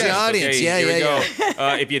 let's ask the audience. Okay, Yeah, here yeah, we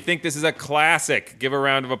go. If you think this is a classic, give a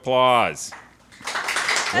round of applause.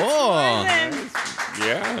 Oh,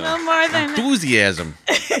 Yeah. No more than enthusiasm.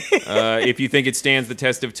 If you think it stands the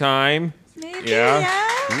test of time, maybe. yeah.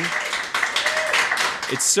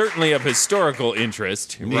 It's certainly of historical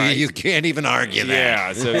interest. Right. You can't even argue that.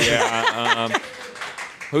 Yeah, so yeah.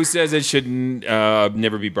 Who says it should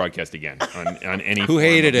never be broadcast again on any Who form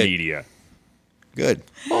hated of it? media? Good.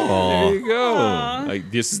 There you go.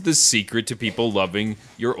 Like, this is the secret to people loving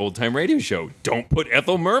your old-time radio show. Don't put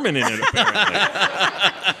Ethel Merman in it,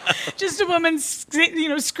 apparently. Just a woman,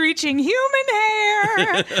 screeching, human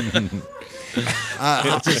hair.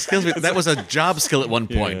 That was a job skill at one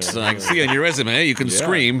point. So I can see on your resume, you can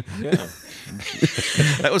scream. Yeah.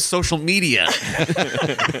 That was social media.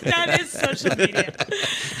 That is social media.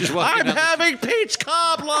 I'm having peach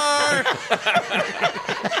cobbler.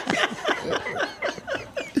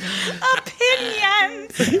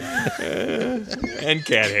 Opinions. And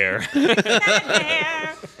cat hair.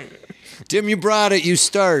 Tim, you brought it. You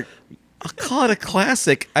start. I'll call it a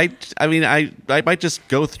classic. I mean, I might just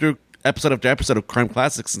go through episode after episode of Crime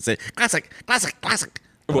Classics and say, classic.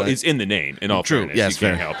 Well, it's in the name, in all True. fairness. Yes, you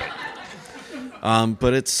can't fair. help it.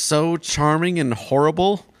 But it's so charming and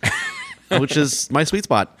horrible, which is my sweet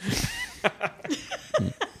spot.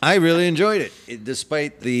 I really enjoyed it,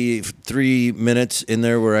 despite the 3 minutes in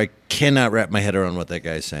there where I cannot wrap my head around what that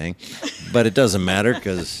guy's saying. But it doesn't matter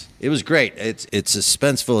because it was great. It's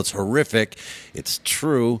suspenseful. It's horrific. It's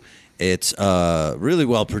true. It's really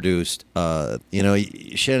well produced. Shannon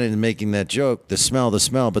is making that joke, the smell,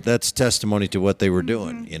 but that's testimony to what they were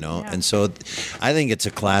doing, And so I think it's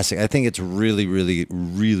a classic. I think it's really, really,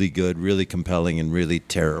 really good, really compelling, and really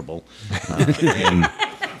terrible.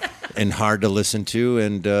 And hard to listen to,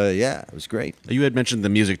 and it was great. You had mentioned the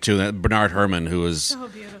music too. That Bernard Herrmann, who was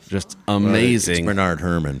just amazing. It's Bernard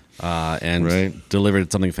Herrmann, and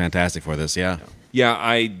delivered something fantastic for this. Yeah. Yeah,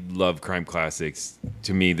 I love crime classics.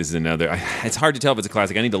 To me, this is another. It's hard to tell if it's a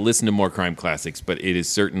classic. I need to listen to more crime classics, but it is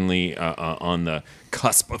certainly on the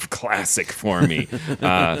cusp of classic for me.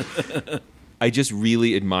 I just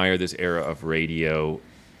really admire this era of radio.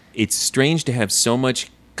 It's strange to have so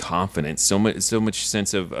much confidence, so much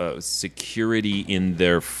sense of security in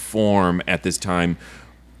their form at this time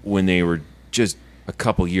when they were just a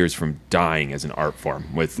couple years from dying as an art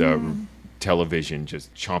form with television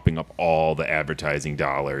just chomping up all the advertising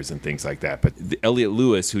dollars and things like that. But Elliot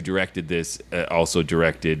Lewis, who directed this, also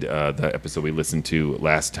directed the episode we listened to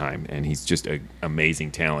last time, and he's just an amazing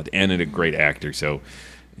talent and a great actor. So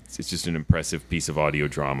it's just an impressive piece of audio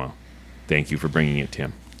drama. Thank you for bringing it,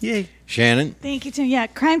 Tim. Yay. Shannon? Thank you, Tim. Yeah,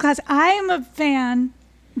 Crime Class. I am a fan,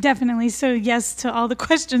 definitely. So yes to all the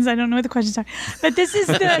questions. I don't know what the questions are. But this is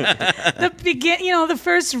the the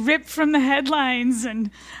first rip from the headlines and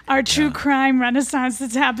our true crime renaissance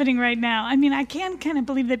that's happening right now. I mean, I can't kind of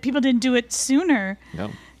believe that people didn't do it sooner. No.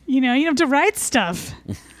 You don't have to write stuff.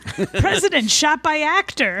 President shot by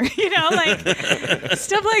actor, stuff like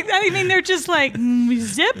that. I mean, they're just like,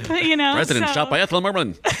 zip, President shot by Ethel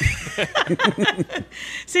Merman.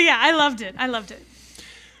 So, yeah, I loved it.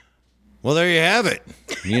 Well, there you have it.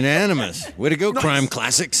 Unanimous. Way to go, nice. Crime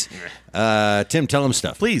Classics. Tim, tell them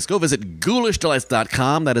stuff. Please go visit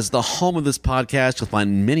ghoulishdelights.com. That is the home of this podcast. You'll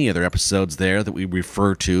find many other episodes there that we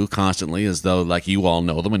refer to constantly as though like you all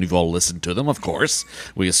know them and you've all listened to them, of course,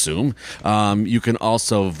 we assume. You can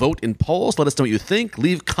also vote in polls. Let us know what you think.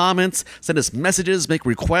 Leave comments. Send us messages. Make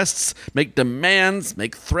requests. Make demands.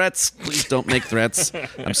 Make threats. Please don't make threats.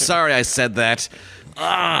 I'm sorry I said that.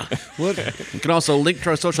 What? You can also link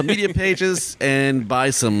to our social media pages and buy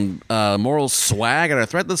some moral swag at our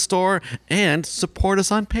Threadless store and support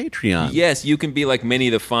us on Patreon. Yes, you can be like many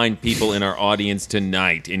of the fine people in our audience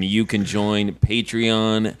tonight, and you can join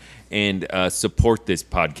Patreon and support this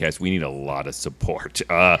podcast. We need a lot of support.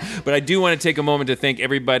 But I do want to take a moment to thank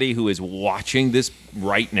everybody who is watching this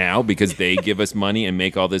right now because they give us money and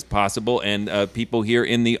make all this possible, and people here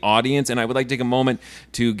in the audience. And I would like to take a moment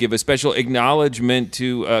to give a special acknowledgement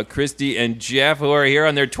to Christy and Jeff, who are here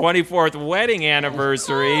on their 24th wedding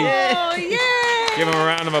anniversary. Oh, yay! Give them a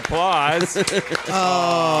round of applause.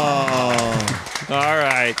 Oh. All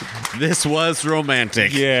right. This was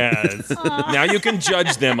romantic. Yes. Now you can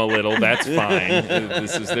judge them a little. That's fine.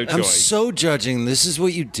 This is their choice. I'm so judging. This is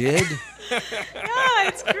what you did? Yeah,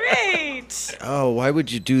 it's great. Oh, why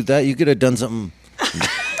would you do that? You could have done something.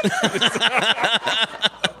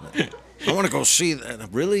 I want to go see that.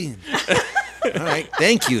 Really? All right.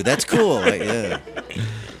 Thank you. That's cool.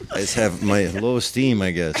 I just have my low esteem,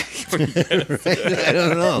 I guess. Right? I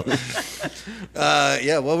don't know.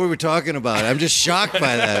 What were we talking about? I'm just shocked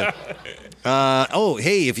by that.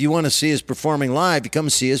 Hey, if you want to see us performing live, you come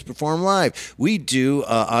see us perform live. We do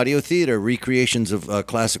audio theater, recreations of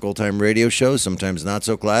classic old-time radio shows, sometimes not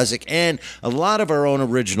so classic, and a lot of our own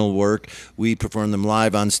original work. We perform them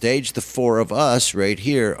live on stage. The four of us right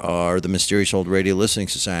here are the Mysterious Old Radio Listening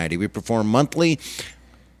Society. We perform monthly.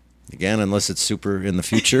 Again, unless it's super in the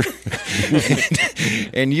future.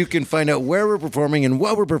 And you can find out where we're performing and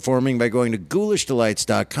what we're performing by going to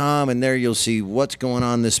ghoulishdelights.com, and there you'll see what's going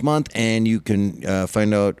on this month, and you can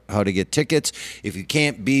find out how to get tickets. If you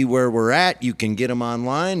can't be where we're at, you can get them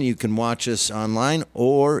online. You can watch us online,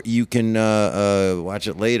 or you can watch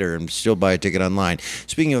it later and still buy a ticket online.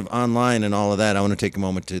 Speaking of online and all of that, I want to take a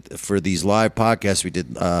moment for these live podcasts we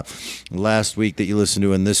did last week that you listened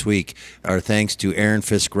to, and this week. Our thanks to Aaron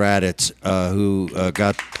Fisk-Raditz, who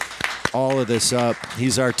got all of this up.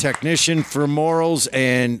 He's our technician for morals,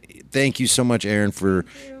 and thank you so much, Aaron, for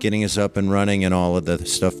getting us up and running and all of the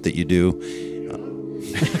stuff that you do.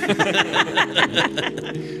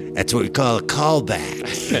 That's what we call a callback.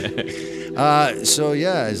 So,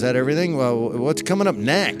 yeah, is that everything? Well, what's coming up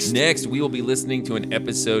next? Next, we will be listening to an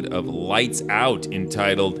episode of Lights Out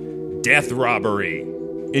entitled Death Robbery.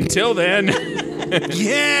 Until then...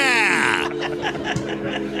 Yeah!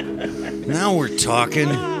 Now we're talking.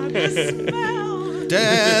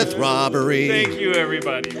 Death robbery. Thank you,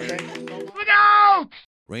 everybody. Look out!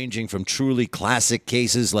 Ranging from truly classic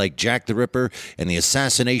cases like Jack the Ripper and the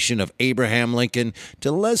assassination of Abraham Lincoln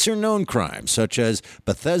to lesser-known crimes such as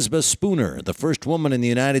Bethesda Spooner, the first woman in the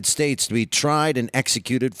United States to be tried and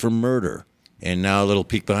executed for murder. And now a little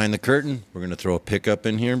peek behind the curtain. We're going to throw a pickup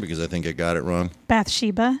in here because I think I got it wrong.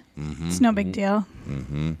 Bathsheba. Mm-hmm. It's no big deal.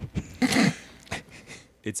 Mm-hmm.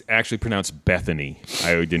 It's actually pronounced Bethany.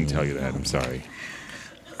 I didn't tell you that. I'm sorry.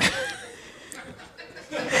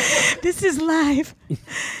 This is live.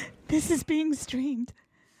 This is being streamed.